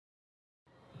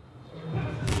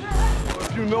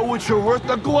you know what you're worth,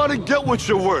 now go out and get what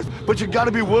you're worth. But you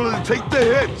gotta be willing to take the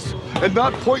hits and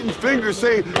not pointing fingers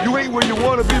saying you ain't where you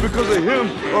wanna be because of him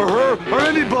or her or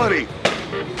anybody.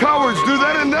 Cowards do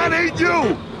that and that ain't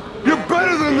you. You're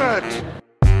better than that.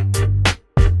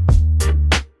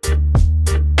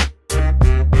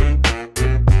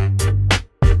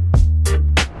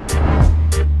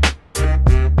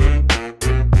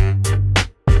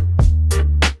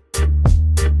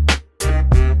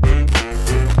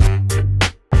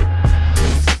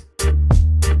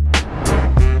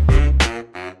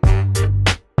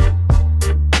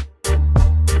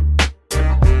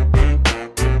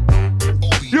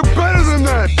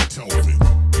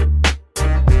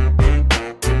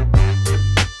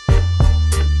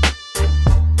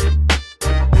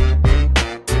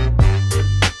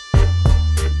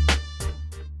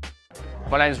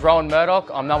 My name is Rohan Murdock.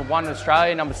 I'm #1 in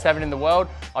Australia, #7 in the world.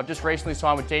 I've just recently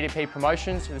signed with DDP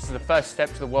Promotions. This is the first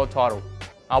step to the world title.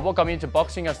 What got me into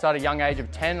boxing, I started at a young age of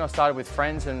 10. I started with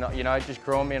friends and it just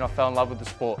grew on me and I fell in love with the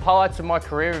sport. Highlights of my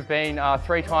career have been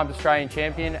 3 times Australian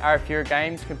champion, Arafura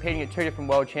Games, competing at 2 different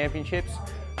world championships,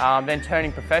 then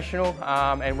turning professional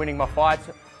and winning my fights,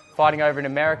 fighting over in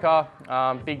America,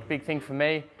 big thing for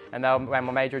me, and they were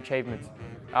my major achievements.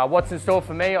 What's in store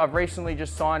for me? I've recently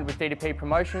just signed with DDP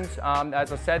Promotions.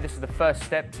 As I said, this is the first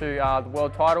step to the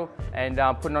world title and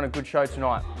putting on a good show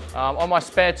tonight. On my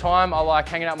spare time, I like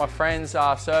hanging out with my friends,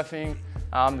 surfing,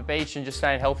 the beach and just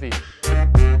staying healthy.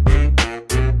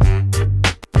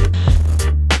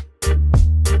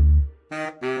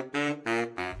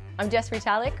 I'm Jess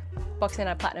Retallack, boxing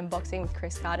at Platinum Boxing with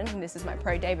Chris Carden, and this is my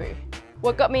pro debut.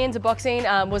 What got me into boxing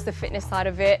was the fitness side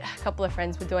of it. A couple of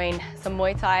friends were doing some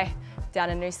Muay Thai down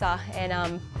in Noosa,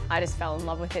 and I just fell in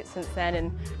love with it since then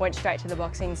and went straight to the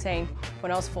boxing scene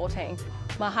when I was 14.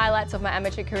 My highlights of my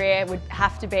amateur career would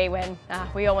have to be when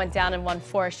we all went down and won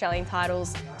 4 Australian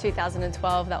titles,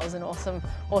 2012. That was an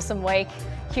awesome week,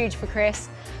 huge for Chris.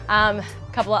 A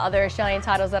couple of other Australian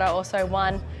titles that I also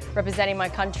won, representing my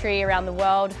country around the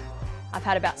world. I've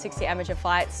had about 60 amateur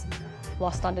fights,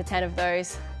 lost under 10 of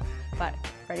those, but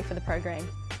ready for the program.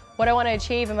 What I want to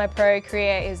achieve in my pro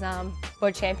career is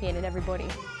world champion in everybody.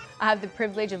 I have the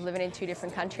privilege of living in 2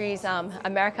 different countries.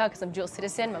 America, because I'm dual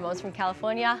citizen, my mom's from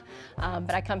California,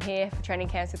 but I come here for training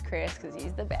camps with Chris because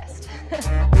he's the best.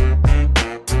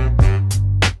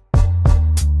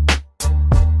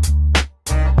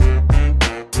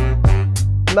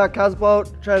 Matt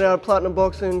Casboult, trained out of Platinum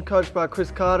Boxing, coached by Chris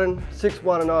Carden,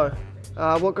 6-1-0.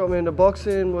 What got me into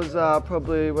boxing was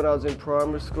probably when I was in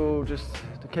primary school, just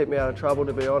to keep me out of trouble,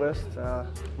 to be honest.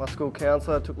 My school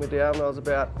counsellor took me down when I was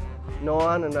about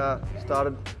 9 and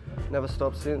started, never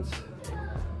stopped since.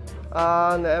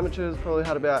 And the amateurs probably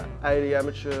had about 80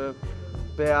 amateur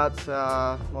bouts.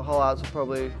 My highlights were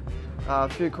probably a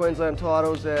few Queensland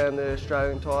titles and the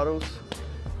Australian titles.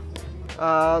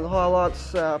 The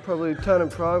highlights, probably turning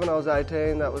pro when I was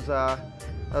 18, that was a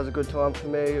good time for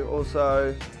me.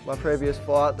 Also, my previous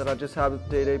fight that I just had with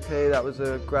DDP, that was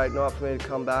a great night for me to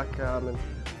come back and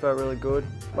felt really good.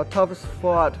 My toughest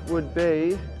fight would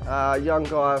be a young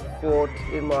guy I fought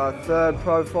in my 3rd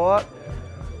pro fight.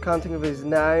 Can't think of his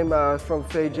name, from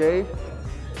Fiji. It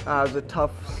was a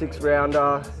tough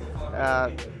 6-rounder.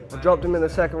 I dropped him in the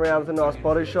 2nd round with a nice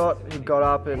body shot. He got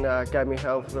up and gave me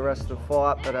hell for the rest of the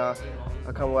fight, but I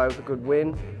come away with a good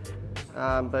win.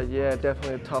 But yeah,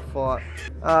 definitely a tough fight.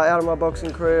 Out of my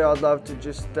boxing career, I'd love to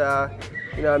just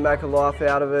make a life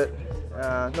out of it,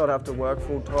 not have to work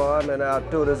full time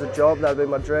and do it as a job. That'd be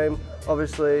my dream.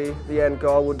 Obviously, the end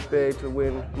goal would be to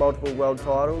win multiple world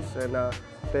titles and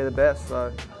be the best.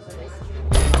 So.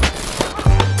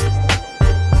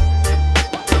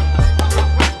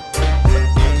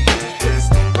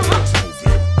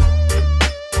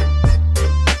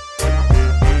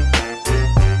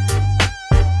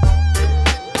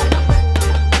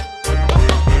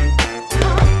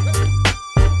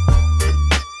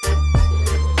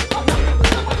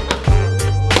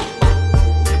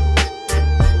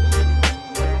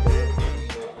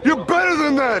 You're better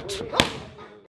than that!